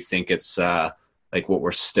play, or do you think it's what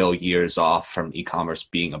we're still years off from e-commerce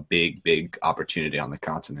being a big opportunity on the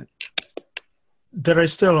continent? There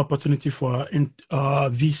is still opportunity for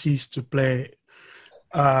VCs to play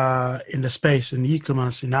in the space in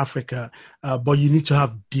e-commerce in Africa, but you need to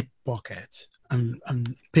have deep pockets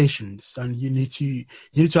and patience, and you need to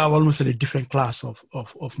have almost a different class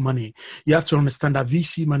of money. You have to understand that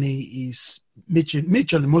VC money is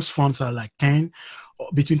majorly most funds are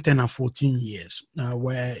between 10 and 14 years,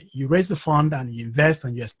 where you raise the fund and you invest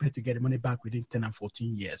and you expect to get the money back within 10 and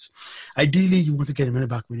 14 years. Ideally, you want to get the money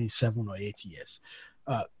back within 7 or 8 years.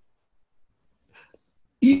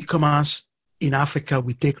 E-commerce in Africa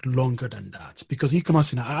will take longer than that, because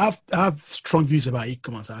e-commerce, I have strong views about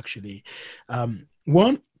e-commerce actually.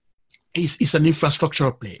 One is an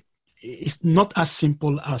infrastructural play. It's not as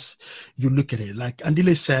simple as you look at it. Like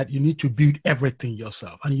Andile said, you need to build everything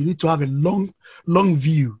yourself, and you need to have a long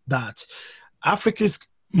view that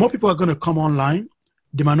more people are going to come online,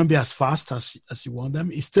 They might not be as fast as you want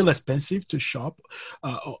them. It's still expensive to shop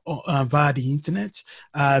via the internet.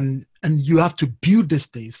 And you have to build these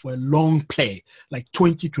things for a long play, like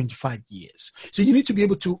 20, 25 years. So you need to be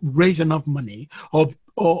able to raise enough money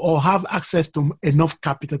or have access to enough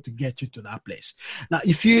capital to get you to that place. Now,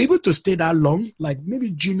 if you're able to stay that long, like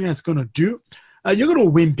maybe Jumia is going to do, you're going to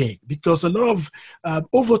win big, because a lot of,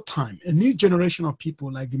 over time, a new generation of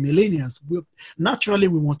people like the millennials will naturally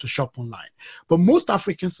want to shop online. But most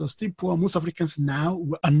Africans are still poor. Most Africans now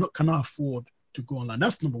cannot afford to go online.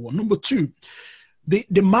 That's number one. Number two,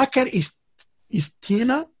 the market is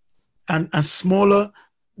thinner and smaller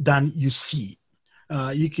than you see.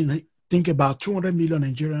 You can think about 200 million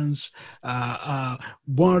Nigerians,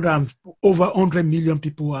 over 100 million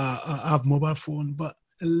people have mobile phone, but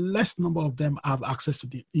a less number of them have access to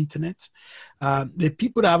the internet. The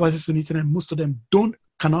people that have access to the internet, most of them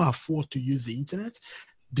cannot afford to use the internet.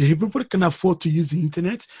 The people that can afford to use the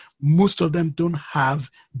internet, most of them don't have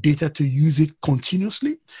data to use it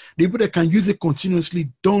continuously. The people that can use it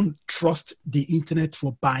continuously don't trust the internet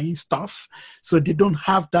for buying stuff. So they don't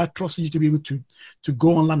have that trust to be able to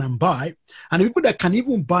go online and buy. And the people that can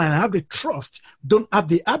even buy and have the trust don't have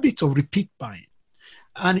the habit of repeat buying.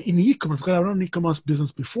 And in e-commerce, because I've run e-commerce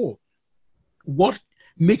business before, what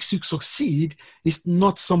makes you succeed is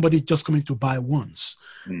not somebody just coming to buy once.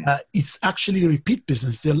 It's actually a repeat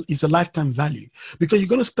business. It's a lifetime value, because you're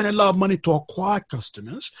going to spend a lot of money to acquire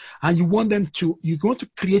customers, and you're going to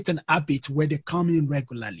create an habit where they come in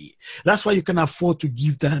regularly. That's why you can afford to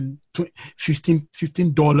give them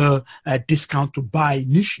 $15 discount to buy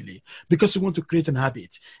initially, because you want to create an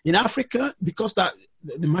habit. In Africa, because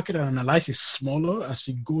the market analysis is smaller as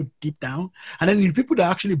you go deep down, and then the people that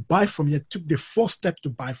actually buy from you took the first step to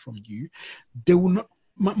buy from you, they will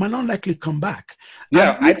might not likely come back.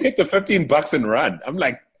 Yeah, I take the $15 and run. I'm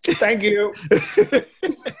like, thank you.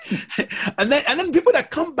 and then people that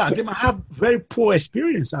come back, they might have very poor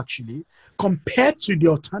experience actually compared to the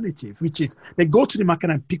alternative, which is they go to the market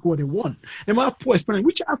and pick what they want. They might have poor experience,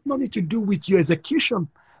 which has nothing to do with your execution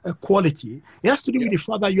quality. It has to do with the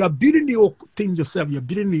fact that you are building the whole thing yourself. You're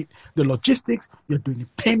building the logistics, you're doing the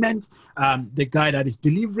payment, the guy that is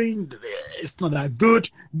delivering, it's not that good.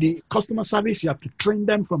 The customer service, you have to train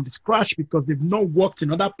them from the scratch because they've not worked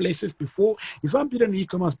in other places before. If I'm building an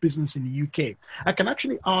e-commerce business in the UK, I can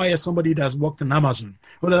actually hire somebody that's worked in Amazon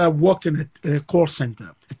or that have worked in a call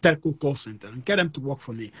center, a telco call center, and get them to work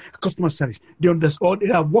for me. Customer service, they understand, or they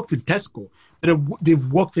have worked in Tesco. They've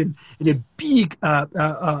worked in a big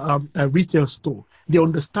retail store. They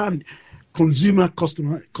understand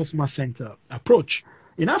customer center approach.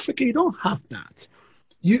 In Africa, you don't have that.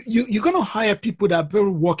 You're going to hire people that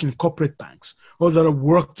work in corporate banks or that have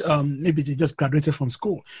worked, maybe they just graduated from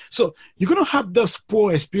school. So you're going to have this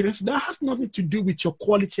poor experience. That has nothing to do with your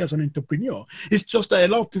quality as an entrepreneur. It's just that a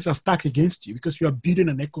lot of things are stacked against you because you are building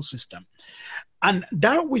an ecosystem. And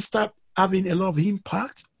that will start having a lot of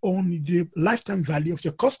impact on the lifetime value of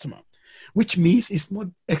your customer, which means it's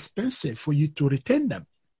more expensive for you to retain them.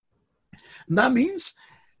 And that means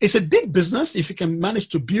it's a big business if you can manage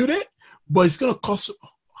to build it, but it's going to cost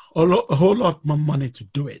a whole lot more money to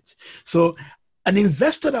do it. So an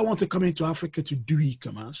investor that wants to come into Africa to do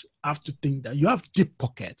e-commerce have to think that you have deep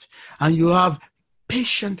pockets and you have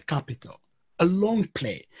patient capital, a long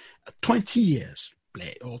play, a 20 years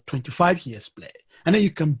play or 25 years play. And then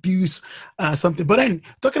you can build something. But then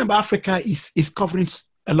talking about Africa is covering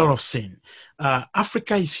a lot of sin.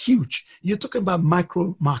 Africa is huge. You're talking about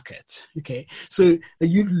micro markets, okay? So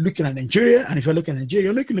you're looking at Nigeria, and if you're looking at Nigeria,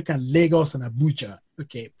 you're looking at Lagos and Abuja,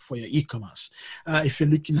 okay, for your e-commerce. If you're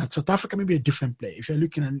looking at South Africa, maybe a different place. If you're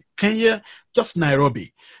looking at Kenya, just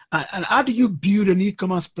Nairobi. And how do you build an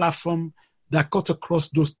e-commerce platform that cut across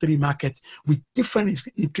those three markets with different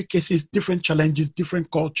intricacies, different challenges,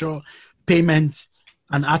 different culture, payments,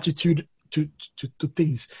 and attitude to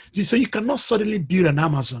things? So you cannot suddenly build an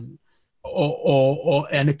Amazon or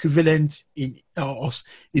an equivalent in, or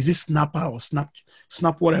is it Snapper or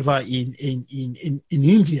Snap whatever in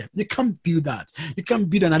India. You can't build that. You can't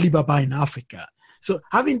build an Alibaba in Africa. So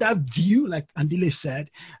having that view, like Andile said,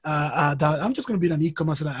 that I'm just going to build an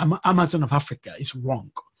e-commerce like Amazon of Africa is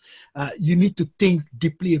wrong. You need to think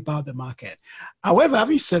deeply about the market. However,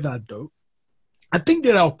 having said that though, I think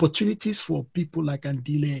there are opportunities for people like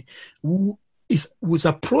Andile who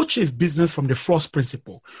approaches business from the first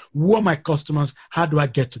principle. Who are my customers? How do I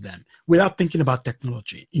get to them? Without thinking about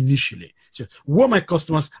technology initially. So who are my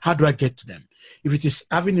customers? How do I get to them? If it is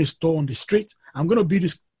having a store on the street, I'm going to build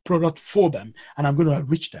this product for them, and I'm going to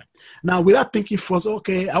reach them. Now, without thinking first,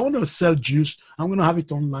 okay, I want to sell juice. I'm going to have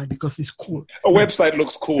it online because it's cool. A website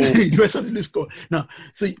looks cool. The website looks cool. Now,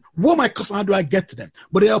 so what my customer, how do I get to them?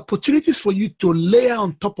 But there are opportunities for you to layer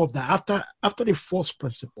on top of that after the first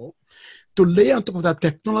principle, to layer on top of that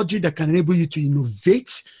technology that can enable you to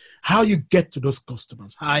innovate how you get to those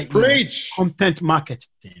customers. Preach. Content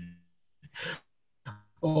marketing.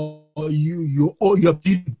 Or you're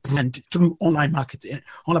building brand through online marketing,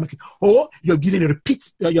 or you're building a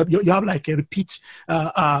repeat. You have like a repeat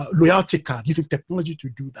loyalty card using technology to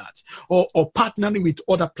do that, or partnering with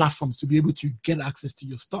other platforms to be able to get access to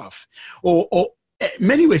your stuff, or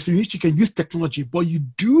many ways in which you can use technology. But you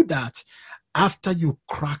do that after you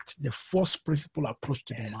cracked the first principle approach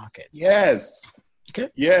to the market. Yes. Okay.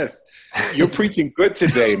 Yes, you're preaching good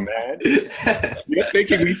today, man. You're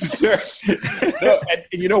taking me to church. No,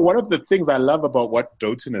 and one of the things I love about what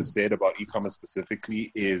Dotun has said about e-commerce specifically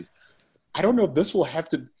is, I don't know if this will have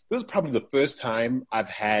to. This is probably the first time I've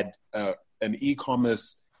had an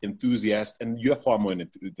e-commerce enthusiast, and you're far more than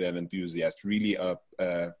an enthusiast, really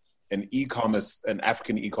an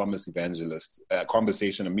African e-commerce evangelist, a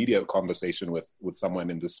media conversation with someone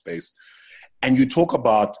in this space. And you talk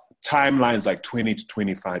about timelines like 20 to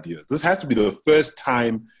 25 years. This has to be the first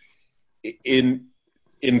time in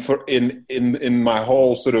my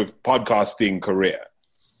whole sort of podcasting career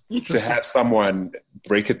to have someone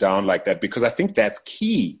break it down like that, because I think that's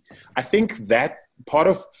key. I think that part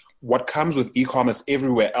of what comes with e-commerce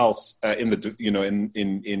everywhere else in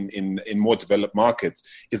more developed markets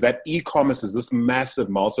is that e-commerce is this massive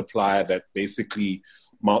multiplier that basically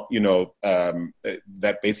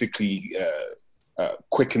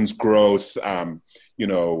quickens growth,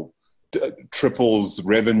 triples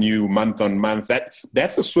revenue month on month.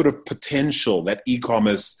 That's the sort of potential that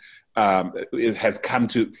e-commerce has come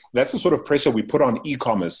to. That's the sort of pressure we put on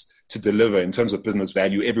e-commerce to deliver in terms of business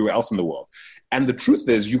value everywhere else in the world. And the truth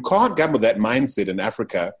is, you can't gamble that mindset in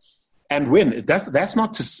Africa and win. That's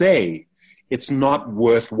not to say it's not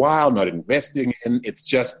worthwhile, not investing in. It's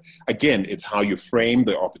just, again, it's how you frame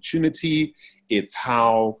the opportunity. It's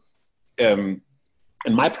how, and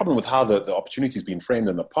my problem with how the opportunity has been framed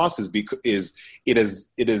in the past is because it has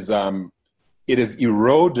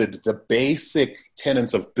eroded the basic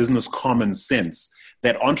tenets of business common sense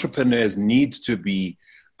that entrepreneurs need to be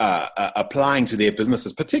applying to their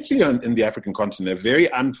businesses, particularly in the African continent, a very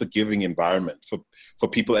unforgiving environment for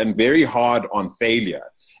people and very hard on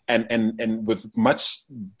failure. And with much,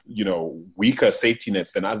 weaker safety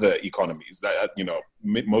nets than other economies,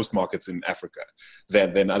 most markets in Africa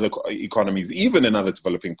than other economies, even in other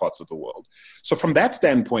developing parts of the world. So from that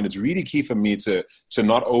standpoint, it's really key for me to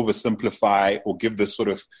not oversimplify or give this sort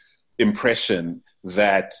of impression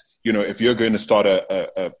that, if you're going to start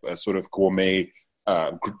a sort of gourmet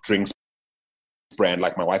drinks brand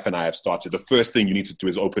like my wife and I have started, the first thing you need to do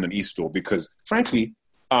is open an e-store, because frankly,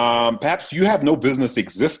 perhaps you have no business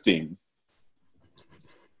existing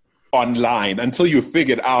online until you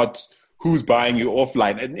figured out who's buying you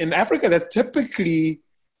offline. And in Africa, that's typically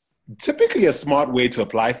a smart way to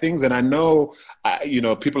apply things. And I know,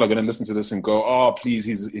 people are going to listen to this and go, "Oh, please,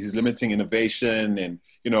 he's limiting innovation, and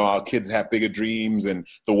our kids have bigger dreams, and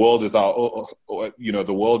the world is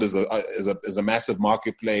the world is a massive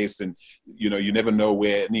marketplace, and you never know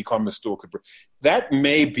where an e-commerce store could." That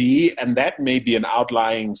may be an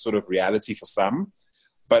outlying sort of reality for some,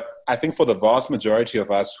 but I think for the vast majority of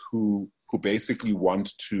us who basically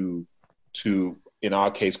want to in our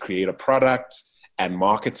case create a product and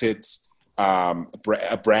market it,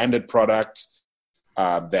 a branded product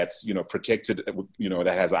that's protected, that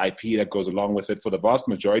has IP that goes along with it. For the vast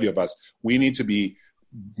majority of us, we need to be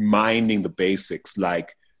minding the basics.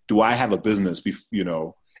 Like, do I have a business?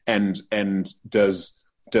 And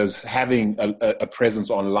does having a presence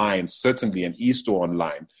online, certainly an e-store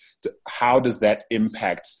online, how does that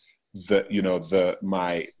impact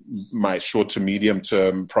my short to medium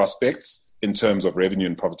term prospects in terms of revenue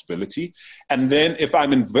and profitability? And then if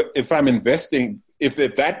I'm investing, if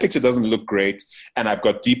that picture doesn't look great and I've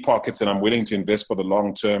got deep pockets and I'm willing to invest for the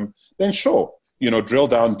long term, then sure, drill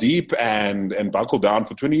down deep and buckle down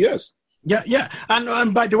for 20 years. Yeah.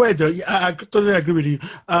 And by the way, though, I totally agree with you.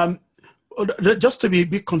 Just to be a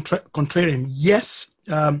bit contrarian, yes,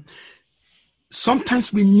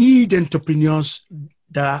 sometimes we need entrepreneurs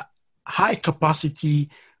that are high capacity,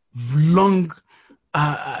 long,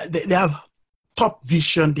 they have top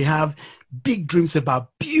vision, they have big dreams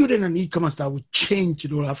about building an e-commerce that would change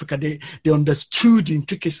Africa. They understood the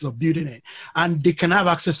intricacies of building it, and they can have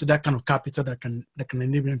access to that kind of capital that can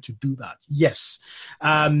enable them to do that. Yes.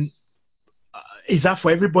 is that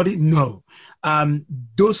for everybody? No.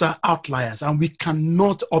 Those are outliers, and we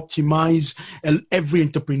cannot optimize every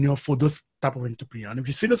entrepreneur for those type of entrepreneur. And if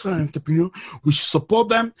you see this kind of entrepreneur, we should support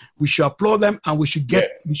them, we should applaud them, and we should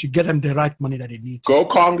get them the right money that they need. Go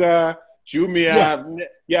Conga, Jumia.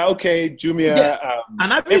 Yeah, okay, Jumia. Yeah.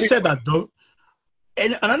 And having said that, though,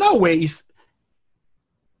 and another way is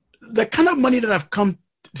the kind of money that I've come,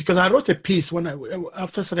 because I wrote a piece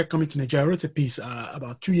after I started coming to Nigeria. I wrote a piece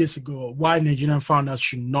about 2 years ago why Nigerian founders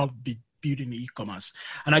should not be building e-commerce,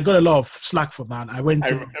 and I got a lot of slack for that. I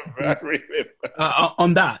remember.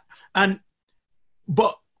 On that,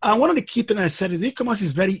 but one of the key things I said is e-commerce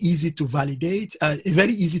is very easy to validate,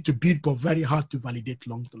 very easy to build, but very hard to validate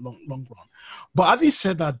long run. But having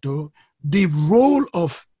said that, though, the role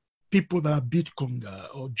of people that have built Conga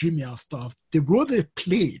or Jumia stuff, the role they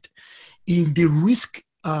played in the risk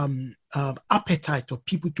appetite of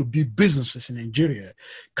people to build businesses in Nigeria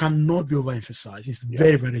cannot be overemphasized. It's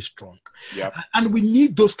very, very strong. Yep. And we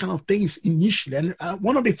need those kind of things initially. And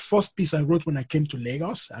one of the first pieces I wrote when I came to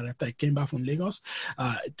Lagos, after I came back from Lagos,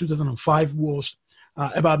 2005, was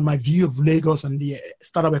about my view of Lagos and the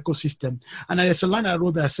startup ecosystem. And there's a line I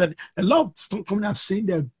wrote that I said, a lot of companies I've seen,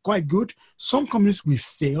 they're quite good. Some companies will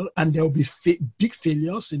fail, and there will be big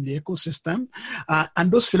failures in the ecosystem. And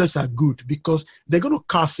those failures are good because they're going to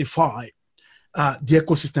calcify the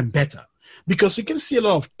ecosystem better. Because you can see a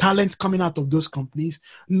lot of talent coming out of those companies.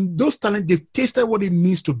 Those talent, they've tasted what it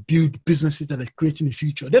means to build businesses that are creating the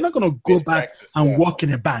future. They're not going to go back and work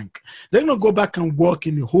in a bank. They're going to go back and work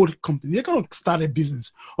in the whole company. They're going to start a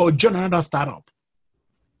business or join another startup.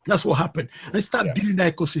 That's what happened. And start building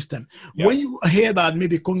that ecosystem. When you hear that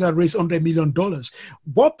maybe Conga raised $100 million,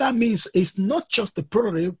 what that means is not just the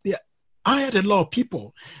product. They hired a lot of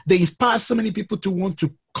people. They inspired so many people to want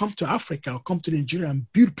to come to Africa or come to Nigeria and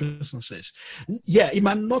build businesses. Yeah, it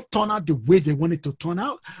might not turn out the way they want it to turn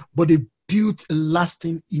out, but they built a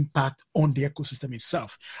lasting impact on the ecosystem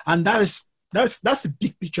itself. And that's the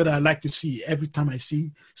big picture that I like to see every time I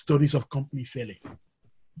see stories of company failing.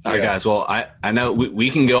 All right, guys. Well, I know we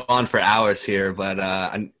can go on for hours here, but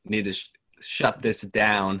I need to shut this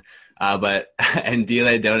down. But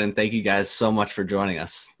Andile, Dotun, thank you guys so much for joining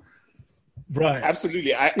us. Right.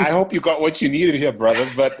 Absolutely. I hope you got what you needed here, brother.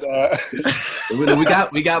 But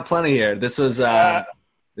we got plenty here. This was I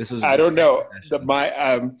don't know.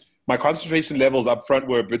 My concentration levels up front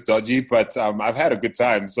were a bit dodgy, but I've had a good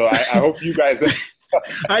time. So I hope you guys.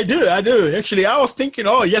 I do. Actually, I was thinking,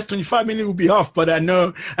 25 minutes will be off, but I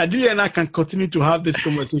know Andile and I can continue to have this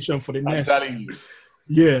conversation for the next. I'm telling you.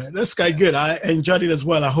 Yeah, that's quite good. I enjoyed it as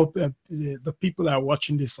well. I hope that the people that are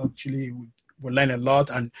watching this actually will learn a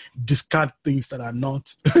lot and discard things that are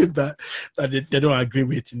not that they don't agree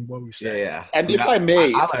with in what we say. Yeah. And if I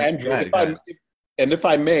may, Andrew, if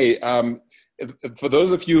I may, for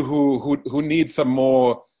those of you who need some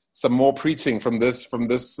more preaching from this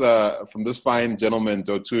fine gentleman,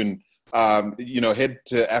 Dotun, head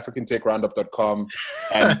to africantechroundup.com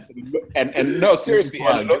and no, seriously,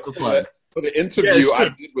 and look for the interview I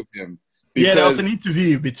did with him. There was an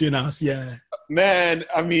interview between us. Yeah. Man,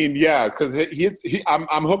 I mean, because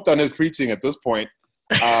I'm hooked on his preaching at this point.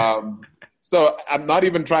 So I'm not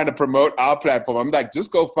even trying to promote our platform. I'm like,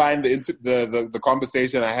 just go find the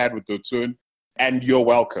conversation I had with Dotun, and you're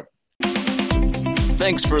welcome.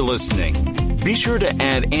 Thanks for listening. Be sure to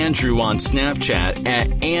add Andrew on Snapchat at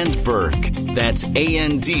 @AndBerk. That's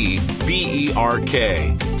ANDBERK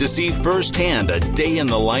to see firsthand a day in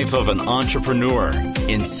the life of an entrepreneur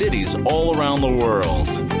in cities all around the world.